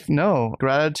my life, no.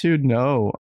 Gratitude,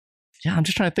 no. Yeah, I'm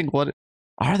just trying to think,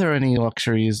 are there any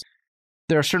luxuries?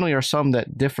 There certainly are some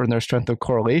that differ in their strength of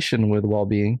correlation with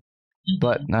well-being,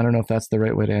 but I don't know if that's the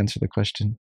right way to answer the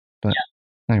question. But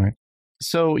anyway,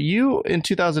 so you in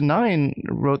 2009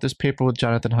 wrote this paper with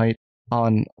Jonathan Haidt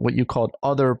on what you called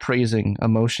other praising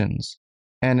emotions.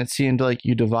 And it seemed like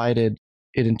you divided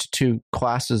it into two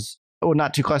classes, or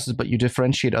not two classes, but you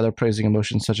differentiate other praising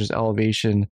emotions such as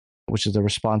elevation, which is a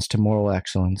response to moral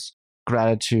excellence,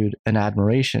 gratitude, and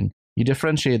admiration. You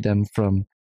differentiated them from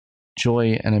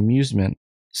joy and amusement.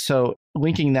 So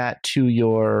linking that to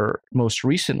your most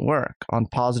recent work on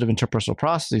positive interpersonal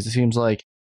processes, it seems like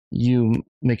you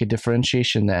make a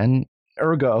differentiation then.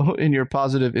 Ergo, in your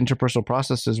positive interpersonal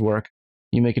processes work,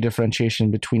 you make a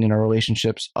differentiation between in our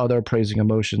relationships, other praising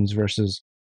emotions versus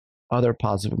other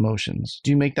positive emotions.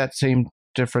 Do you make that same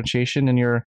differentiation in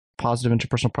your positive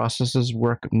interpersonal processes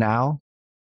work now?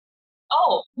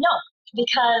 Oh, no,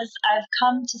 because I've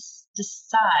come to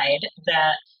decide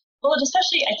that, well,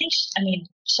 especially,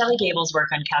 Shelley Gable's work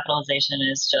on capitalization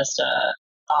is just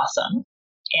awesome,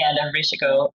 and everybody should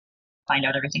go find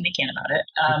out everything they can about it.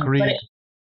 Agreed.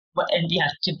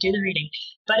 To do the reading.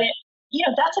 But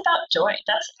that's about joy.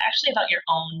 That's actually about your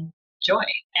own joy.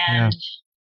 And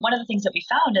one of the things that we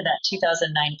found in that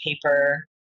 2009 paper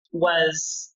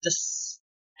was this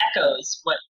echoes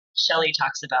what Shelley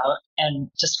talks about, and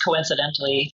just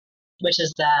coincidentally, which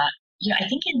is that I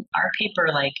think in our paper,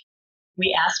 like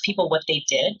we asked people what they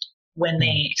did when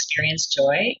they experienced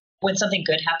joy, when something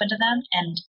good happened to them.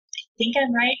 And I think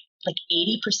I'm right, like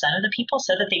 80% of the people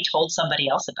said that they told somebody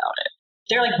else about it.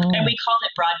 They're like, and we called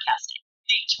it broadcasting.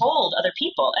 They told other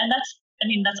people. And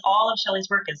that's all of Shelley's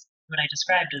work is what I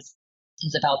described is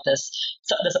about this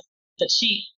that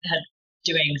she had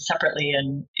doing separately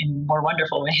and in more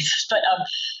wonderful ways.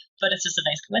 But it's just a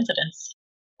nice coincidence.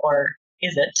 Or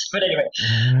is it? But anyway,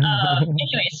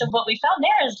 so what we found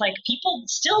there is like people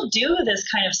still do this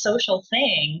kind of social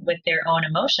thing with their own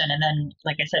emotion. And then,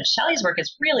 like I said, Shelley's work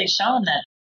has really shown that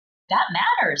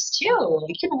matters too.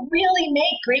 You can really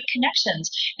make great connections.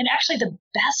 And actually the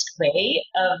best way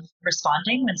of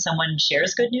responding when someone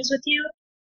shares good news with you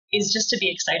is just to be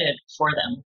excited for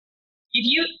them. If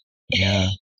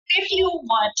you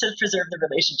want to preserve the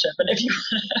relationship, and if you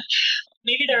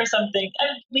maybe there is something,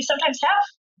 we sometimes have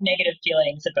negative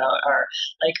feelings about our,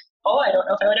 like, oh, I don't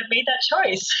know if I would have made that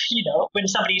choice, when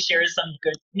somebody shares some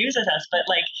good news with us, but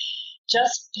like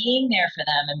just being there for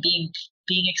them and being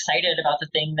excited about the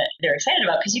thing that they're excited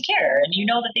about because you care and you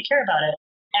know that they care about it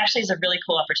actually is a really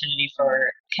cool opportunity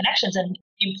for connections and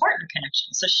important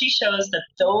connections. So she shows that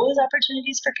those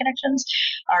opportunities for connections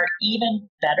are even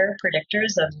better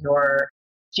predictors of your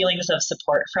feelings of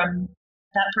support from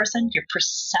that person, your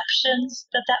perceptions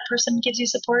that person gives you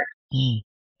support,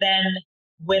 than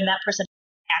when that person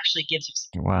actually gives you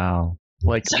support. Wow.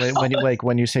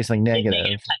 When you say something negative. In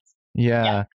negative times.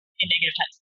 Yeah. In negative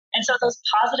times. And so those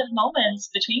positive moments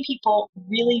between people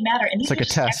really matter. And it's like a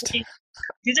test.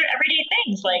 These are everyday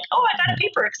things like, oh, I got a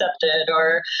paper accepted,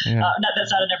 or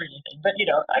that's not an everyday thing, but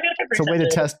I got a paper accepted. It's a way to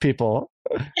test people.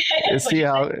 See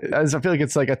how, I feel like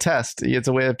it's like a test. It's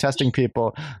a way of testing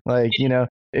people. Like,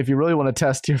 if you really want to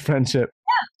test your friendship,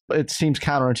 it seems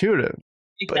counterintuitive.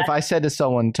 Exactly. But if I said to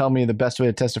someone, tell me the best way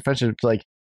to test a friendship, it's like,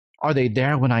 are they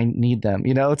there when I need them?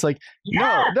 It's like,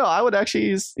 no, I would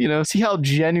actually, see how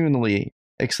genuinely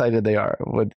excited they are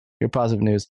with your positive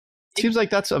news. It seems like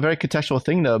that's a very contextual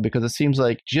thing, though, because it seems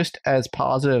like just as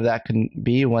positive that can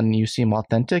be when you seem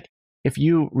authentic, if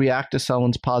you react to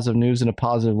someone's positive news in a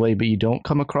positive way, but you don't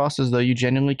come across as though you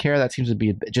genuinely care, that seems to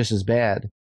be just as bad.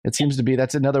 It seems to be,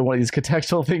 that's another one of these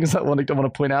contextual things I want to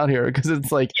point out here, because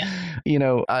it's like,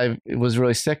 I was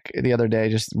really sick the other day,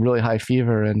 just really high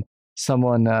fever, and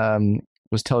someone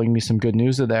was telling me some good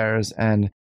news of theirs, and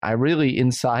I really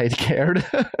inside cared,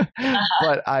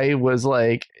 but I was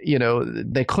like,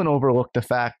 they couldn't overlook the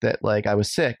fact that like I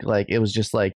was sick. Like it was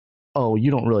just like, oh,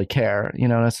 you don't really care,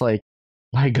 and it's like,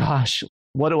 my gosh,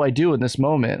 what do I do in this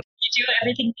moment? You do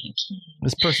everything you can.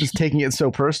 This person's taking it so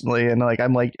personally, and like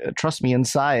I'm like, trust me,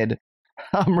 inside,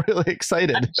 I'm really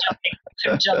excited.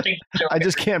 I'm jumping. I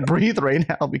just can't breathe right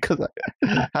now because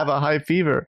I have a high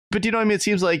fever. But you know what I mean? It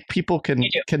seems like people can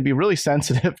be really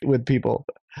sensitive with people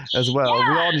as well. Yeah.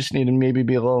 We all just need to maybe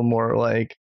be a little more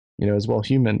like, as well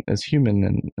human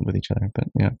and with each other. But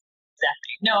yeah.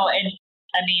 Exactly. No, and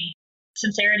I mean,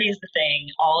 sincerity is the thing.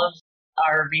 All of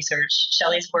our research,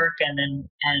 Shelley's work and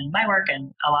my work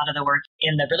and a lot of the work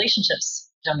in the relationships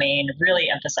domain really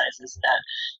emphasizes that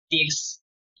these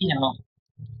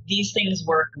things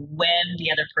work when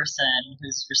the other person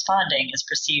who's responding is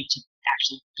perceived to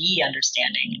actually be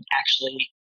understanding and actually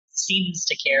seems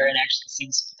to care and actually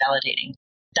seems to be validating.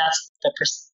 That's that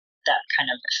kind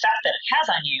of effect that it has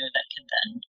on you that can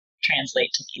then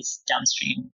translate to these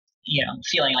downstream,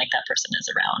 feeling like that person is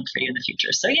around for you in the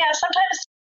future. So yeah, sometimes,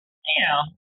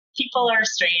 people are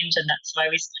strange and that's why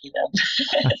we study them.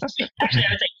 Actually,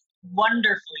 I would say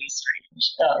wonderfully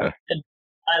strange. And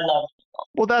I love people.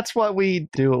 Well, that's why we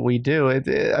do what we do.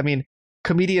 I mean,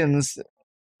 comedians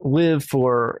live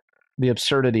for the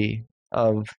absurdity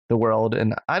of the world.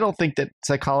 And I don't think that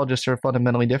psychologists are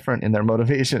fundamentally different in their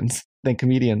motivations than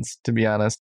comedians, to be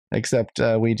honest, except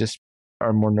we just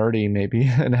are more nerdy maybe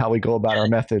in how we go about our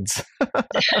methods.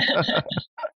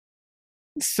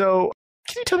 So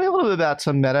can you tell me a little bit about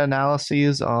some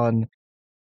meta-analyses on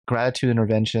gratitude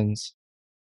interventions?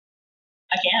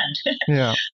 I can.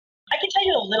 Yeah. I can tell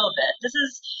you a little bit. This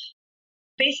is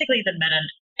basically the meta,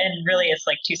 and really it's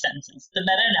like two sentences. The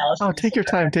meta-analysis. Oh, take your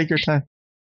time.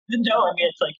 No, I mean,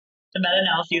 it's like the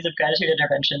meta-analyses of gratitude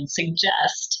interventions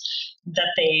suggest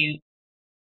that they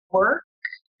work,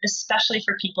 especially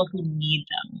for people who need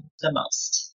them the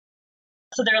most.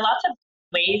 So there are lots of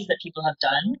ways that people have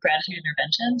done gratitude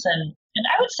interventions. And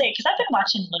I would say, because I've been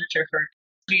watching literature for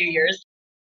a few years,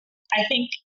 I think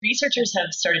researchers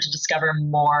have started to discover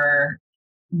more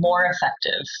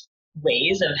effective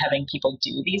ways of having people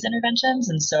do these interventions.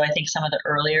 And so I think some of the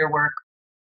earlier work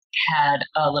had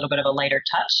a little bit of a lighter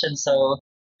touch. And so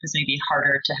it was maybe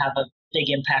harder to have a big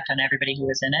impact on everybody who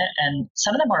was in it. And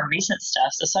some of the more recent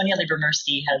stuff, so Sonia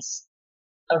Lyubomirsky has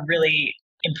a really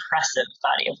impressive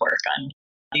body of work on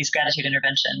these gratitude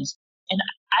interventions. And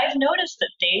I've noticed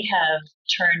that they have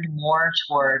turned more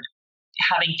toward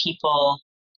having people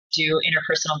do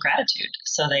interpersonal gratitude.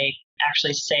 So they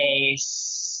actually say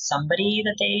somebody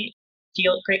that they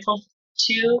feel grateful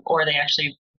to, or they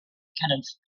actually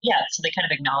so they kind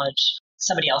of acknowledge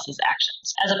somebody else's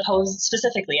actions, as opposed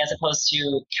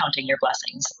to counting your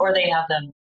blessings, or they have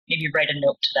them maybe write a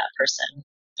note to that person.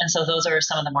 And so those are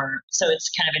some of the more, so it's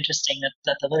kind of interesting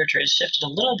that the literature has shifted a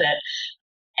little bit.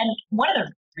 And one of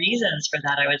the reasons for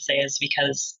that, I would say, is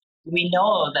because we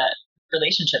know that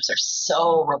relationships are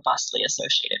so robustly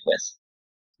associated with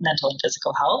mental and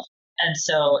physical health. And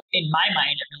so in my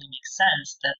mind, it really makes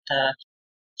sense that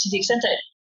to the extent that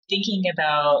thinking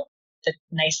about the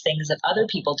nice things that other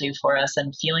people do for us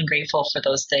and feeling grateful for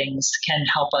those things can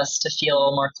help us to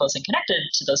feel more close and connected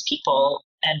to those people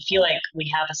and feel like we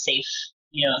have a safe,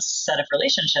 set of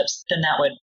relationships, then that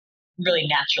would really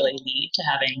naturally lead to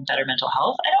having better mental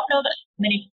health. I don't know that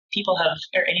many people have,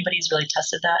 or anybody's really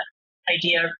tested that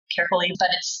idea carefully, but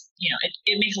it's,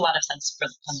 it makes a lot of sense from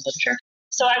the literature.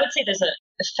 So I would say there's a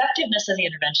effectiveness of the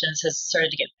interventions has started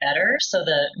to get better. So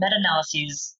the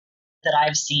meta-analyses that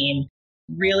I've seen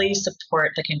really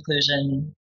support the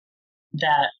conclusion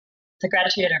that the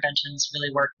gratitude interventions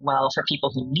really work well for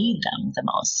people who need them the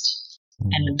most.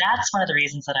 And that's one of the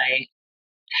reasons that I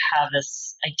have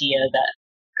this idea that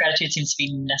gratitude seems to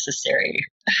be a necessary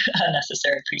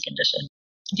precondition.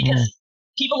 Because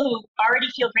people who already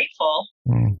feel grateful,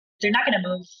 they're not going to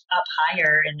move up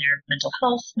higher in their mental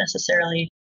health necessarily.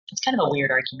 It's kind of a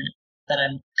weird argument that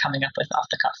I'm coming up with off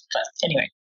the cuff. But anyway,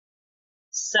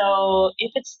 so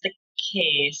if it's the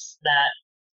case that,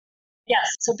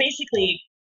 so basically,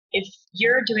 if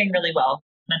you're doing really well,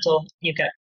 you've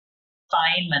got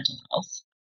fine mental health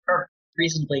or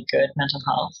reasonably good mental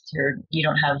health, you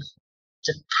don't have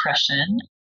depression,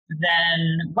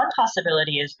 then one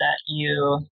possibility is that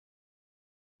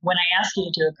when I ask you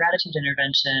to do a gratitude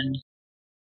intervention,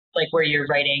 like where you're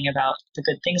writing about the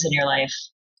good things in your life,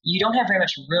 you don't have very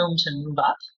much room to move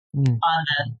up on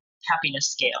the happiness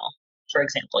scale. For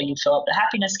example, you fill up the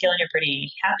happiness scale and you're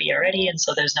pretty happy already, and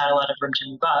so there's not a lot of room to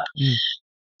move up.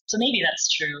 So maybe that's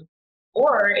true.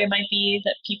 Or it might be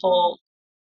that people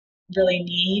really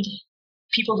need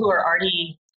people who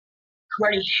already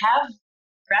have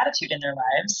gratitude in their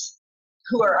lives,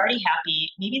 who are already happy.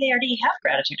 Maybe they already have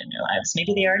gratitude in their lives.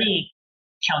 Maybe they already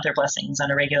count their blessings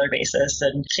on a regular basis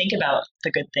and think about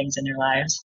the good things in their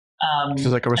lives. So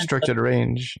like a restricted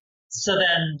range. So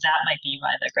then that might be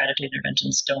why the gratitude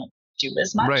interventions don't do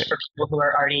as much for people who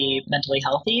are already mentally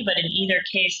healthy. But in either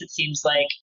case, it seems like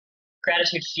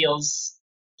gratitude feels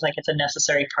like it's a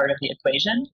necessary part of the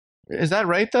equation. Is that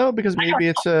right though? Because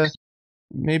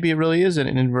maybe it really is an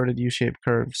inverted U-shaped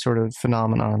curve sort of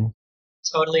phenomenon.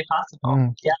 Totally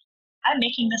possible. Yeah. I'm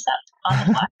making this up on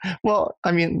the fly. Well,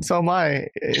 I mean, so am I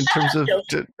in terms of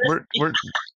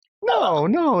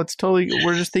No, it's totally,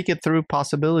 we're just thinking through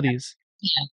possibilities.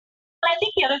 Yeah. I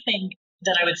think the other thing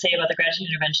that I would say about the gratitude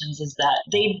interventions is that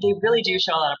they really do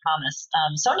show a lot of promise.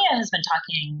 Sonia has been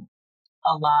talking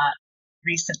a lot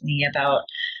recently about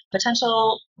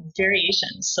potential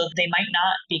variations. So they might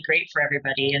not be great for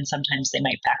everybody, and sometimes they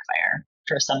might backfire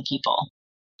for some people.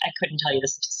 I couldn't tell you the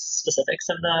specifics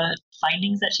of the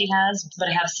findings that she has, but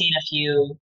I have seen a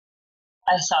few.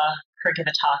 I saw her give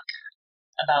a talk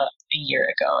about a year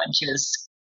ago, and she was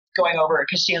going over,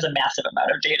 because she has a massive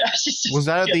amount of data. Was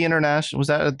that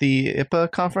at the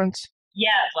IPA conference? Yeah.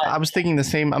 I was thinking the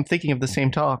same. I'm thinking of the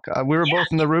same talk. We were both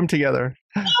in the room together.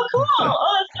 Oh, cool.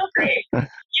 Oh, that's so great. Yeah.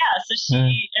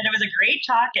 And it was a great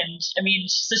talk. And I mean,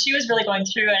 so she was really going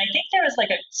through, and I think there was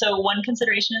one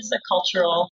consideration is a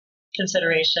cultural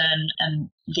consideration and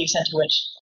the extent to which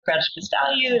gratitude is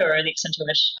valued, or the extent to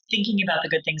which thinking about the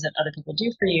good things that other people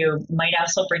do for you might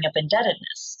also bring up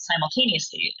indebtedness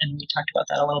simultaneously. And we talked about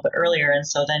that a little bit earlier. And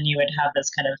so then you would have this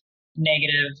kind of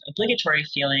negative obligatory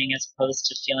feeling as opposed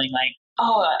to feeling like,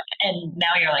 and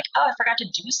now you're like, I forgot to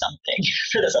do something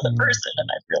for this other person, and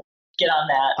I really get on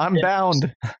that. I'm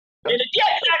bound. Yeah,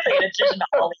 exactly. In addition to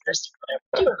all the other stuff that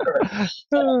I would do for her.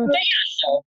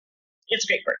 So it's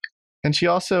great work. And she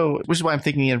also, which is why I'm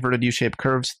thinking the inverted U-shaped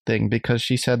curves thing, because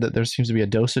she said that there seems to be a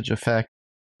dosage effect.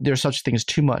 There's such a thing as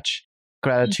too much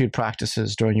gratitude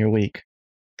practices during your week,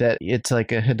 that it's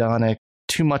like a hedonic,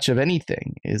 too much of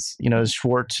anything is,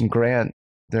 Schwartz and Grant,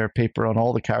 their paper on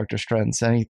all the character strengths,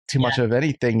 too much of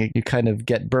anything, you kind of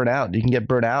get burnt out. You can get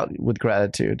burnt out with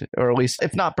gratitude, or at least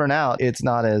if not burnt out, it's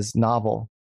not as novel.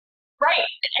 Right.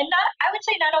 And I would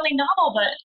say not only novel,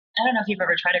 but I don't know if you've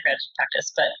ever tried a gratitude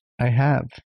practice, but I have.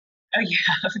 oh, you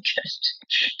have. Good.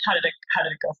 How did it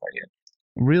go for you?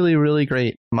 Really, really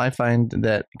great. I find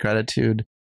that gratitude,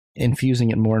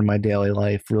 infusing it more in my daily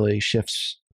life, really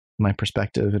shifts my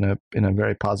perspective in a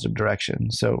very positive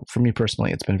direction. So for me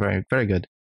personally, it's been very, very good.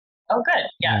 Oh, good.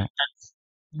 Yeah, that's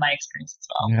my experience as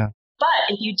well. Yeah. But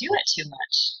if you do it too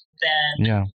much,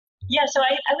 then so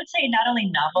I would say not only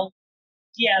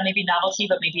maybe novelty,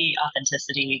 but maybe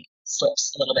authenticity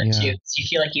slips a little bit too. So you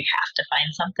feel like you have to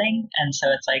find something, and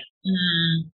so it's like,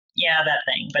 that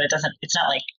thing, but it's not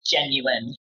like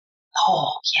genuine.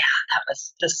 Oh yeah, that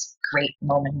was this great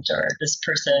moment, or this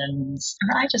person's,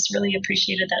 or I just really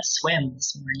appreciated that swim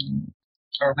this morning,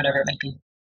 or whatever it might be.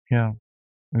 Yeah.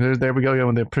 There we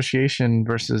go. The appreciation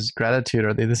versus gratitude.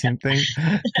 Are they the same thing?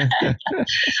 I have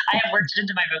worked it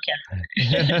into my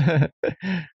vocabulary.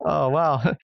 Oh,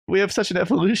 wow. We have such an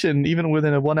evolution, even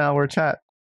within a 1 hour chat.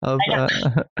 Well,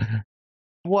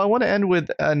 I want to end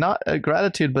with not a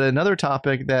gratitude, but another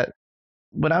topic that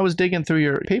when I was digging through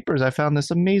your papers, I found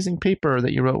this amazing paper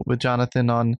that you wrote with Jonathan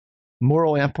on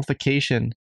moral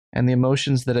amplification and the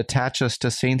emotions that attach us to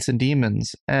saints and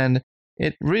demons. And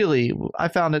it really, I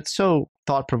found it so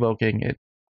thought-provoking.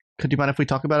 Could you mind if we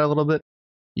talk about it a little bit?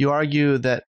 You argue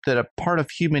that a part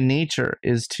of human nature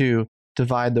is to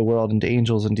divide the world into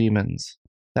angels and demons.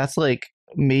 That's like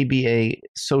maybe a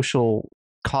social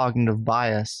cognitive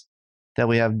bias that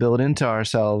we have built into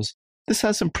ourselves. This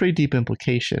has some pretty deep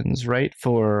implications, right,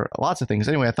 for lots of things.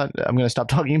 Anyway, I thought I'm going to stop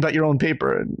talking about your own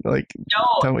paper and tell me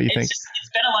what you think. It's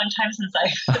been a long time since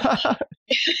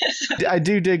I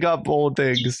do dig up old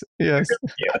things. Yes.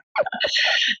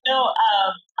 No,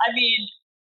 I mean,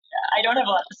 I don't have a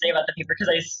lot to say about the paper because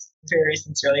I very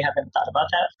sincerely haven't thought about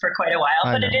that for quite a while.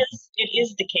 But it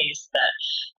is the case that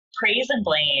praise and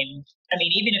blame, I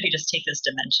mean, even if you just take this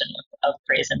dimension of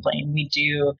praise and blame, we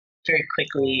do very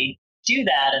quickly do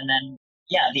that. And then,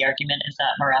 the argument is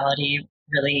that morality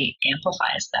really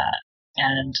amplifies that.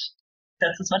 And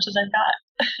that's as much as I've got.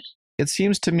 It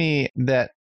seems to me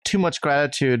that too much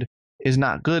gratitude is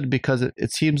not good because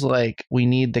it seems like we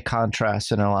need the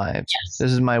contrast in our lives. Yes.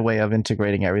 This is my way of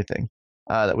integrating everything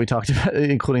that we talked about,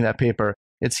 including that paper.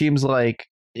 It seems like,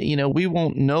 we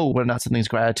won't know whether or not something's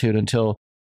gratitude until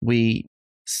we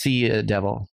see a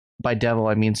devil. By devil,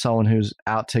 I mean someone who's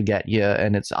out to get you,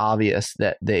 and it's obvious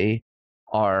that they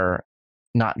are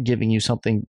not giving you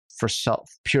something for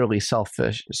purely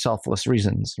selfless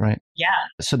reasons, right? Yeah.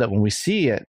 So that when we see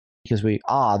it, because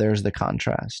there's the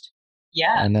contrast.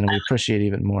 Yeah. And then we appreciate it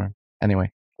even more.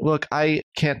 Anyway, look, I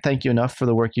can't thank you enough for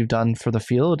the work you've done for the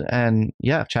field, and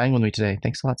chatting with me today.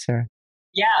 Thanks a lot, Sarah.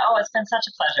 Yeah. Oh, it's been such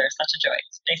a pleasure. Such a joy.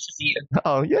 It's nice to see you.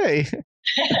 Oh, yay.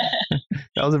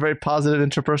 That was a very positive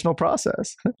interpersonal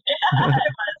process. Yeah, it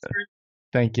was.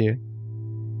 Thank you.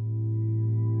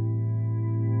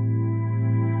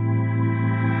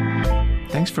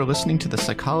 Thanks for listening to the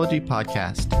Psychology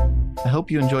Podcast. I hope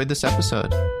you enjoyed this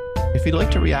episode. If you'd like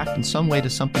to react in some way to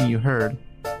something you heard,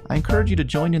 I encourage you to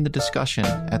join in the discussion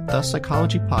at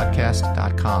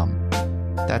thepsychologypodcast.com.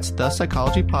 That's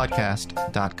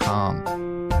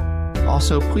thepsychologypodcast.com.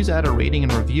 Also, please add a rating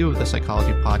and review of the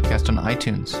Psychology Podcast on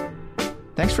iTunes.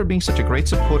 Thanks for being such a great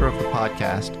supporter of the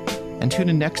podcast, and tune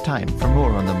in next time for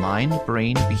more on the mind,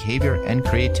 brain, behavior, and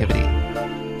creativity.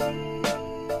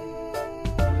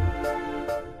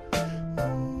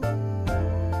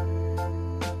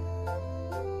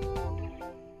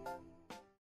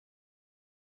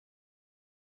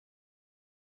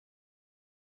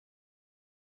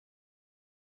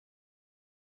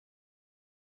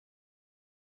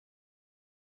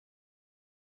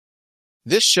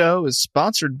 This show is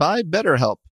sponsored by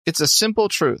BetterHelp. It's a simple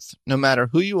truth. No matter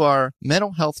who you are,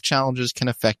 mental health challenges can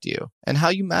affect you, and how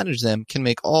you manage them can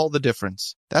make all the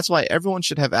difference. That's why everyone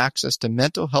should have access to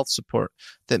mental health support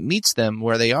that meets them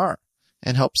where they are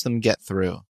and helps them get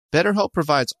through. BetterHelp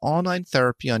provides online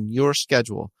therapy on your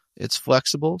schedule. It's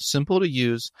flexible, simple to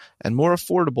use, and more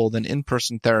affordable than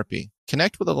in-person therapy.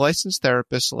 Connect with a licensed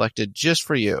therapist selected just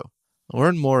for you.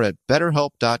 Learn more at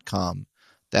BetterHelp.com.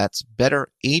 That's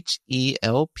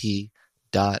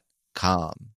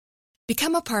BetterHelp.com.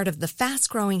 Become a part of the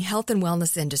fast-growing health and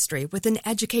wellness industry with an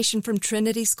education from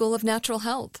Trinity School of Natural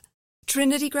Health.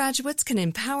 Trinity graduates can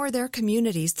empower their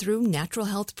communities through natural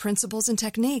health principles and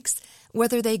techniques,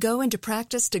 whether they go into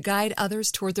practice to guide others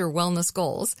toward their wellness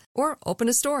goals or open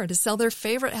a store to sell their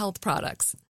favorite health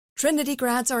products. Trinity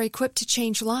grads are equipped to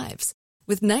change lives.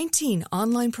 With 19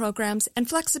 online programs and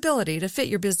flexibility to fit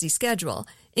your busy schedule,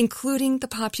 including the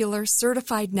popular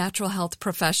Certified Natural Health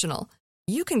Professional,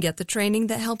 you can get the training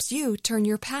that helps you turn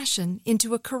your passion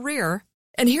into a career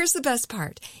And here's the best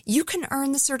part. You can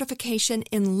earn the certification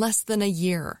in less than a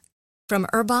year. From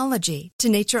herbology to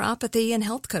naturopathy and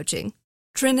health coaching,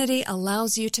 Trinity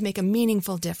allows you to make a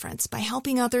meaningful difference by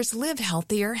helping others live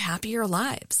healthier, happier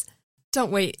lives.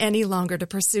 Don't wait any longer to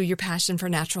pursue your passion for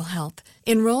natural health.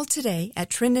 Enroll today at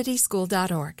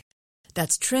trinityschool.org.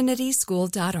 That's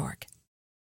trinityschool.org.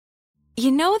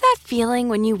 You know that feeling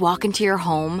when you walk into your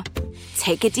home,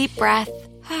 take a deep breath,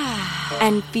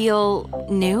 and feel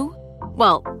new?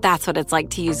 Well, that's what it's like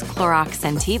to use Clorox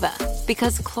Scentiva.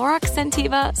 Because Clorox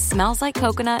Scentiva smells like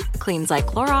coconut, cleans like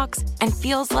Clorox, and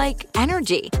feels like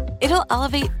energy. It'll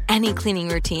elevate any cleaning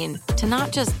routine to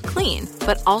not just clean,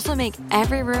 but also make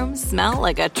every room smell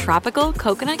like a tropical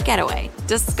coconut getaway.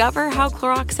 Discover how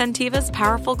Clorox Scentiva's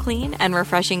powerful clean and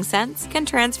refreshing scents can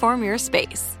transform your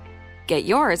space. Get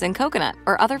yours in coconut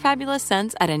or other fabulous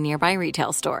scents at a nearby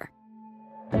retail store.